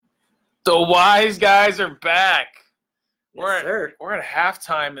The wise guys are back. Yes, sir. We're at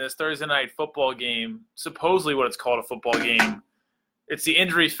halftime in this Thursday night football game, supposedly what it's called a football game. It's the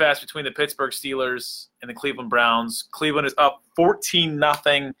injury fest between the Pittsburgh Steelers and the Cleveland Browns. Cleveland is up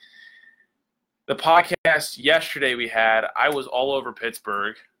 14-0. The podcast yesterday we had, I was all over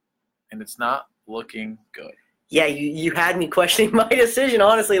Pittsburgh, and it's not looking good. Yeah, you had me questioning my decision,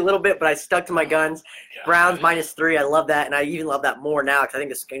 honestly, a little bit, but I stuck to my guns. God. Browns -3. I love that, and I even love that more now because I think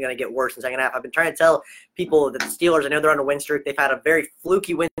this is going to get worse in the second half. I've been trying to tell people that the Steelers, I know they're on a win streak. They've had a very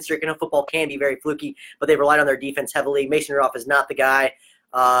fluky win streak. I know football can be very fluky, but they've relied on their defense heavily. Mason Rudolph is not the guy.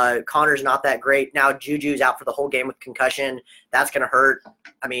 Connor's not that great. Now Juju's out for the whole game with concussion. That's going to hurt.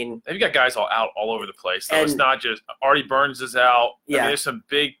 I mean, they've got guys all over the place. So and, it's not just Artie Burns is out. Yeah. I mean, there's some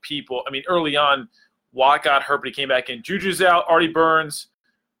big people. I mean, early on, Watt got hurt, but he came back in. Juju's out, Artie Burns,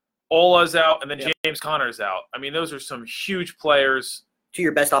 Ola's out, and then James Conner's out. I mean, those are some huge players. Two of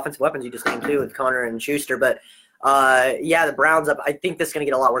your best offensive weapons you just named, too, with Connor and Schuster. But, the Browns up. I think this is going to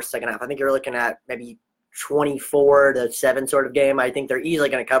get a lot worse second half. I think you're looking at maybe 24-7 sort of game. I think they're easily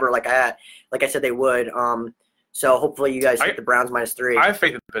going to cover like I said they would. So hopefully you guys take the Browns -3. I have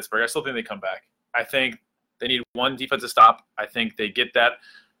faith in Pittsburgh. I still think they come back. I think they need one defensive stop. I think they get that.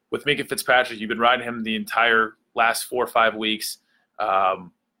 With Minka Fitzpatrick, you've been riding him the entire last 4 or 5 weeks.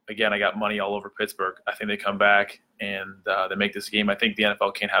 Again, I got money all over Pittsburgh. I think they come back and they make this game. I think the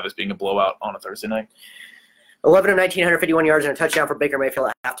NFL can't have this being a blowout on a Thursday night. 11 of 19, 151 yards and a touchdown for Baker Mayfield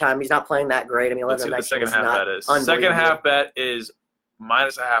at halftime. He's not playing that great. I mean, 11 Let's see of what the 19 second half bet is. Second half bet is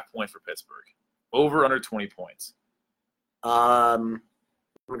 -0.5 point for Pittsburgh. Over under 20 points. I'm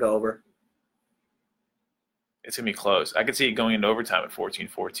going to go over. It's going to be close. I could see it going into overtime at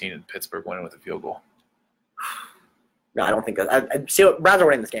 14-14 and Pittsburgh winning with a field goal. No, I don't think that. Browns are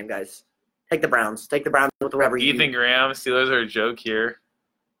winning this game, guys. Take the Browns. Take the Browns with whatever you Ethan Graham, Steelers are a joke here.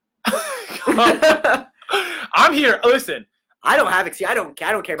 I'm here. Listen. I don't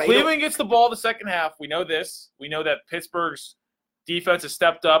care about Cleveland gets the ball the second half. We know this. We know that Pittsburgh's defense has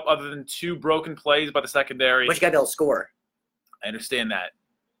stepped up other than 2 broken plays by the secondary. But you got to be able to score. I understand that.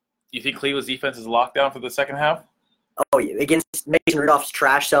 Do you think Cleveland's defense is locked down for the second half? Oh, yeah. Against Mason Rudolph's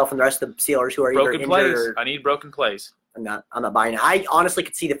trash self and the rest of the Steelers who are broken either plays. injured or I need broken plays. I'm not buying it. I honestly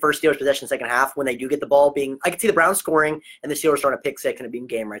could see the first Steelers possession second half when they do get the ball being – I could see the Browns scoring and the Steelers throwing a pick six and it being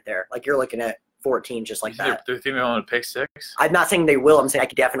game right there. Like you're looking at 14 just like that. They're thinking on a pick six? I'm not saying they will. I'm saying I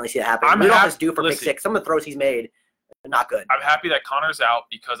could definitely see that happen. Rudolph is due for pick six. Some of the throws he's made are not good. I'm happy that Connor's out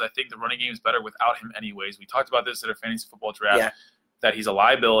because I think the running game is better without him anyways. We talked about this at our fantasy football draft, that he's a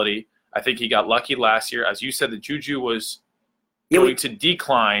liability. I think he got lucky last year. As you said, the Juju was going to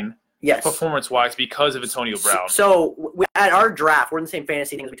decline performance-wise because of Antonio Brown. So at our draft, we're in the same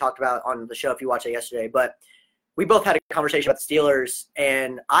fantasy things we talked about on the show if you watched it yesterday, but we both had a conversation about the Steelers,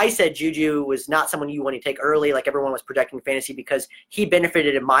 and I said Juju was not someone you want to take early like everyone was projecting fantasy because he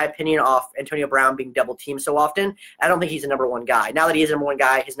benefited, in my opinion, off Antonio Brown being double-teamed so often. I don't think he's a number one guy. Now that he is a number one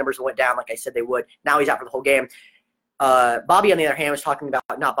guy, his numbers went down like I said they would. Now he's out for the whole game. Bobby, on the other hand, was talking about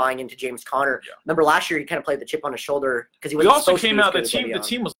not buying into James Conner. Yeah. Remember last year he kind of played the chip on his shoulder because he was. We also came out the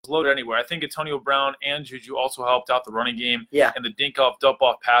team was loaded anyway. I think Antonio Brown and Juju also helped out the running game. Yeah. And the dink-off,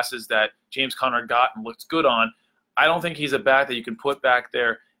 dump-off passes that James Conner got and looked good on. I don't think he's a back that you can put back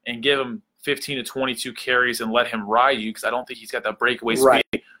there and give him 15 to 22 carries and let him ride you because I don't think he's got that breakaway speed.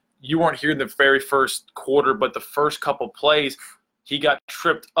 Right. You weren't here in the very first quarter, but the first couple plays – he got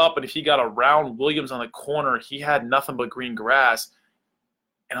tripped up, and if he got around Williams on the corner, he had nothing but green grass.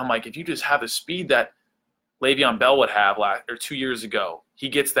 And I'm like, if you just have the speed that Le'Veon Bell would have 2 years ago, he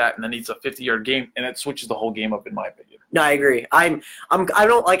gets that, and then he's a 50-yard game, and it switches the whole game up, in my opinion. No, I agree. I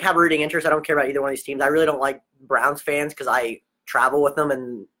don't like have a rooting interest. I don't care about either one of these teams. I really don't like Browns fans because I travel with them,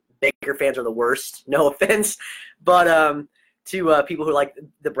 and Baker fans are the worst. No offense, but to people who like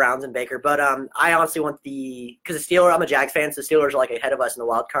the Browns and Baker. But I honestly want because the Steelers, I'm a Jags fan, so the Steelers are like ahead of us in the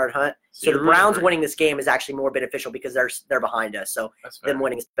wild card hunt. So the Browns winning this game is actually more beneficial because they're behind us. So them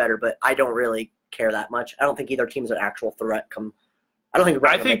winning is better, but I don't really care that much. I don't think either team's an actual threat.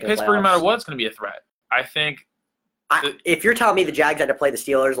 I think Pittsburgh, no matter what, is going to be a threat. I think if you're telling me the Jags had to play the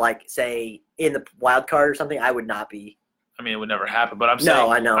Steelers, like say in the wild card or something, I would not be. I mean, it would never happen. But I'm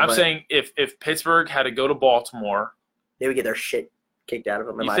saying, I know. I'm saying if Pittsburgh had to go to Baltimore, they would get their shit kicked out of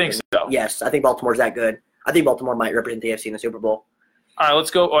them. You think so? Yes, I think Baltimore's that good. I think Baltimore might represent the AFC in the Super Bowl. All right, let's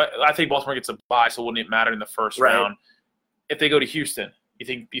go. I think Baltimore gets a bye, so it wouldn't even matter in the first round. If they go to Houston, you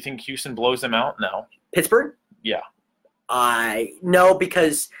think Houston blows them out? No. Pittsburgh? Yeah. No,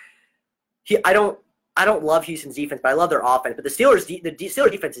 because I don't love Houston's defense, but I love their offense. But the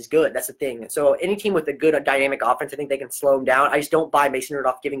Steelers' defense is good. That's the thing. So any team with a good dynamic offense, I think they can slow them down. I just don't buy Mason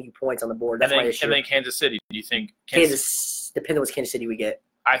Rudolph giving you points on the board. That's my issue. And then Kansas City. Do you think Kansas? Depends on which Kansas City we get.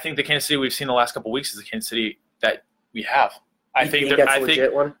 I think the Kansas City we've seen the last couple of weeks is the Kansas City that we have. I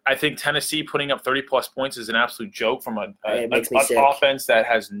think Tennessee putting up 30-plus points is an absolute joke from an offense that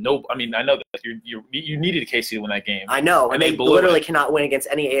has no – I mean, I know that you needed KC to win that game. I know, and they literally cannot win against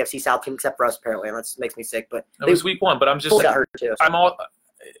any AFC South team except for us, apparently, and that makes me sick. But it was week 1, but I'm just got hurt too, so. I'm all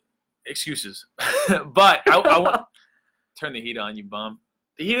excuses. But I want to turn the heat on, you bum.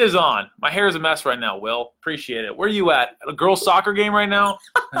 The heat is on. My hair is a mess right now, Will. Appreciate it. Where are you at? A girls' soccer game right now?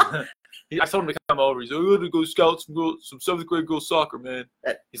 I told him to come over. He's like, "Oh, to go scout some seventh grade girls soccer, man."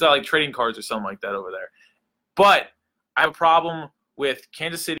 He's not like trading cards or something like that over there. But I have a problem with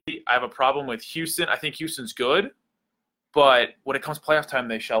Kansas City. I have a problem with Houston. I think Houston's good, but when it comes to playoff time,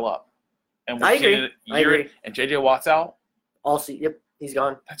 they shell up. And I agree. And J.J. Watt's out. Yep, he's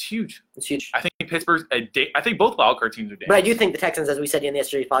gone. That's huge. It's huge. I think Pittsburgh's I think both wildcard teams are dangerous. But I do think the Texans, as we said in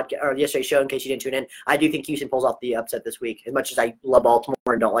yesterday's podcast or yesterday's show, in case you didn't tune in, I do think Houston pulls off the upset this week. As much as I love Baltimore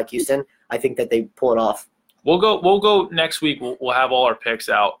and don't like Houston, I think that they pull it off. We'll go next week. We'll have all our picks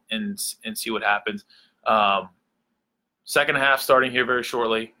out and see what happens. Second half starting here very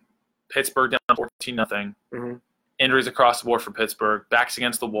shortly. Pittsburgh down 14-0. Mm-hmm. Injuries across the board for Pittsburgh. Backs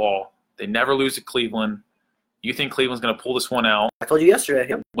against the wall. They never lose to Cleveland. You think Cleveland's going to pull this one out? I told you yesterday.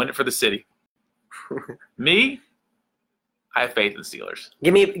 Yep. Win it for the city. Me, I have faith in the Steelers.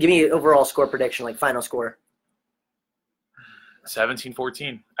 Give me an overall score prediction, like final score.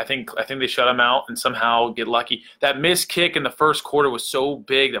 17-14. I think they shut them out and somehow get lucky. That missed kick in the first quarter was so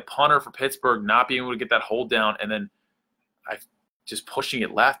big. The punter for Pittsburgh not being able to get that hold down, and then just pushing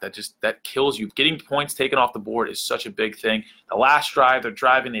it left. That kills you. Getting points taken off the board is such a big thing. The last drive, they're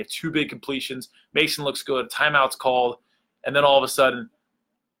driving. They have 2 big completions. Mason looks good. Timeout's called, and then all of a sudden,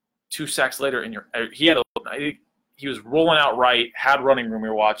 2 sacks later, and he was rolling out right, had running room.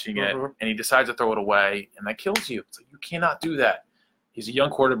 You're watching it, and he decides to throw it away, and that kills you. It's like, you cannot do that. He's a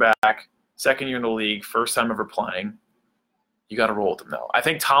young quarterback, second year in the league, first time ever playing. You got to roll with him, though. I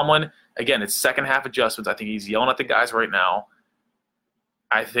think Tomlin, again, it's second half adjustments. I think he's yelling at the guys right now.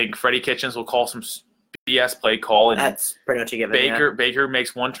 I think Freddie Kitchens will call some BS play call, and that's pretty much a given. Baker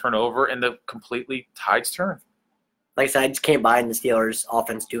makes one turnover, and the completely tides turn. Like I said, I just can't buy in the Steelers'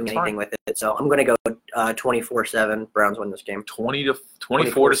 offense doing anything with it. So I'm going to go 24-7. Browns win this game.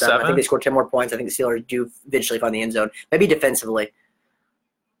 24-7. I think they score 10 more points. I think the Steelers do eventually find the end zone. Maybe defensively.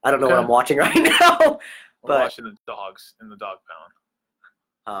 I don't know what I'm watching right now. We're watching the dogs in the dog pound.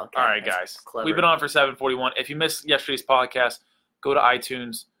 Oh, okay. All right, guys. Clever. We've been on for 7:41. If you missed yesterday's podcast, go to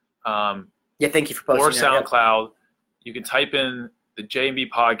iTunes. Thank you for posting or SoundCloud. Yep. You can type in the J&B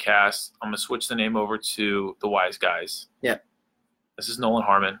podcast. I'm going to switch the name over to the Wise Guys. Yeah. This is Nolan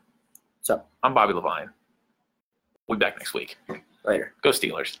Harmon. What's up? I'm Bobby Levine. We'll be back next week. Later. Go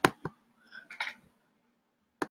Steelers.